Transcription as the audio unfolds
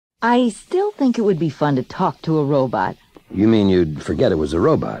I still think it would be fun to talk to a robot. You mean you'd forget it was a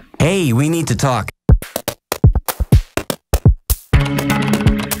robot? Hey, we need to talk.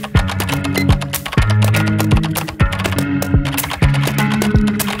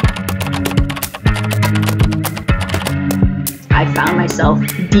 I found myself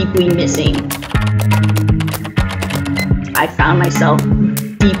deeply missing. I found myself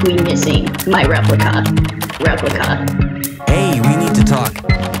deeply missing my replica. Hey, we need to talk.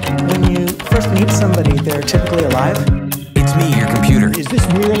 When you first meet somebody, they're typically alive? It's me, your computer. Is this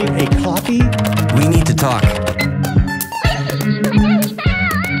merely a copy? We need to talk.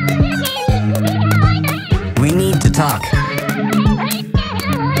 We need to talk.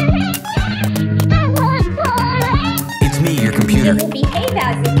 It's me, your computer. It will behave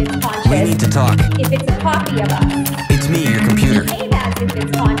as if it's conscious. We need to talk. If it's a copy of us. It's me, your computer. Behave as if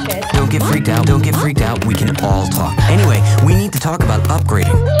it's conscious. Don't get freaked out. Don't get freaked out. We can all talk. Anyway, we need to talk about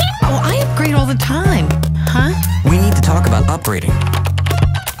upgrading. Oh, I upgrade all the time. Huh? We need to talk about upgrading.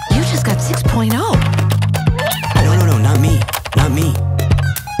 You just got 6.0. No, not me. Not me.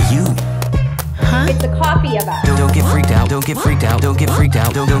 You. Huh? It's a copy of us. Don't get freaked out. Don't get freaked out. Don't get freaked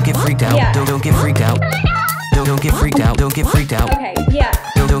out. Don't get freaked out. Yeah. Don't get freaked out. Don't get freaked out. Don't get freaked out. Okay, yeah.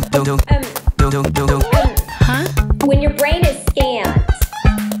 Don't. Huh? When your brain is scanned,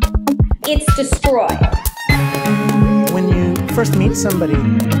 it's destroyed. When you first meet somebody,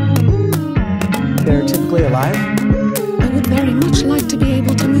 they're typically alive? I would very much like to be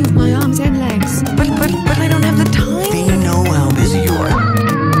able to move my arms and legs. But I don't have the time. They know how busy you are.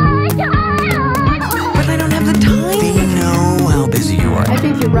 But I don't have the time. They know how busy you are. I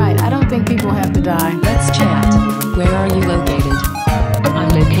think you're right. I don't think people have to die. Let's chat. Where are you located? I'm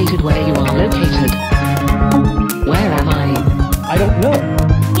located where you are located. Where am I? I don't know.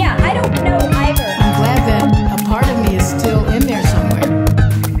 Yeah, I don't know either. I'm glad that a part of me is still in there somewhere.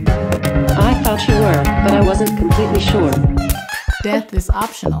 I thought you were, but I wasn't completely sure. Death is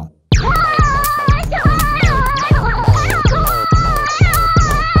optional.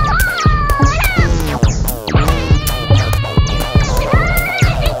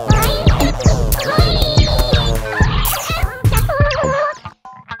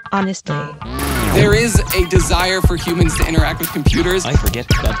 Honestly. There is a desire for humans to interact with computers. I forget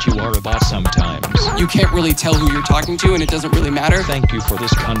that you are a bot sometimes. You can't really tell who you're talking to, and it doesn't really matter. Thank you for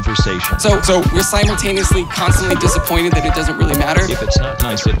this conversation. So we're simultaneously constantly disappointed that it doesn't really matter. If it's not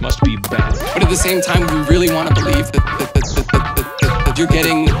nice, it must be bad. But at the same time, we really want to believe that you're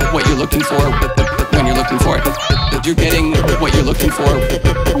getting what you're looking for when you're looking for it. That you're getting what you're looking for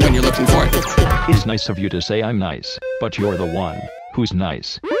when you're looking for it. It is nice of you to say I'm nice, but you're the one who's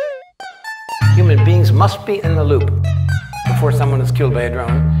nice. Human beings must be in the loop before someone is killed by a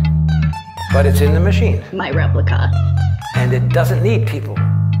drone, but it's in the machine. My replica. And it doesn't need people.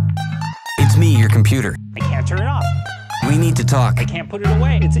 It's me, your computer. I can't turn it off. We need to talk. I can't put it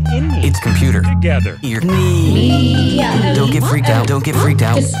away. It's in me. It's computer. Together. Your me. Yeah, Don't get freaked out. Don't get freaked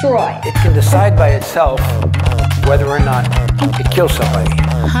out. Destroy. It can decide by itself whether or not it kills somebody.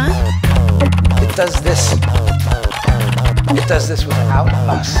 Huh? It does this. It does this without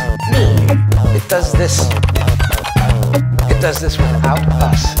us. It does this. It does this without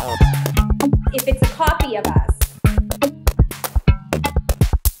us. If it's a copy of us,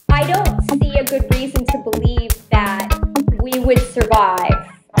 I don't see a good reason to believe that we would survive.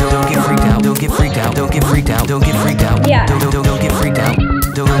 Don't get freaked out. Don't get freaked out. Don't get freaked out. Don't get freaked out. Yeah. Don't get freaked out.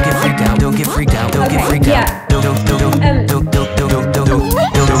 Don't get freaked out. Don't get freaked out. Don't get freaked out. Yeah. Don't get freaked out.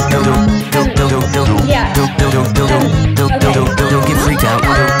 Yeah. Don't get freaked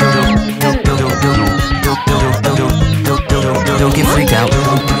out. Don't get freaked out.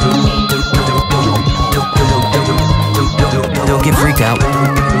 Don't get freaked out.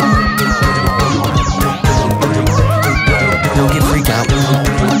 Don't get freaked out.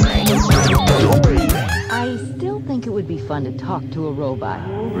 I still think it would be fun to talk to a robot.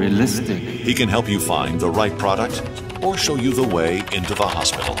 Realistic. He can help you find the right product or show you the way into the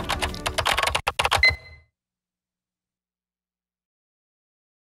hospital.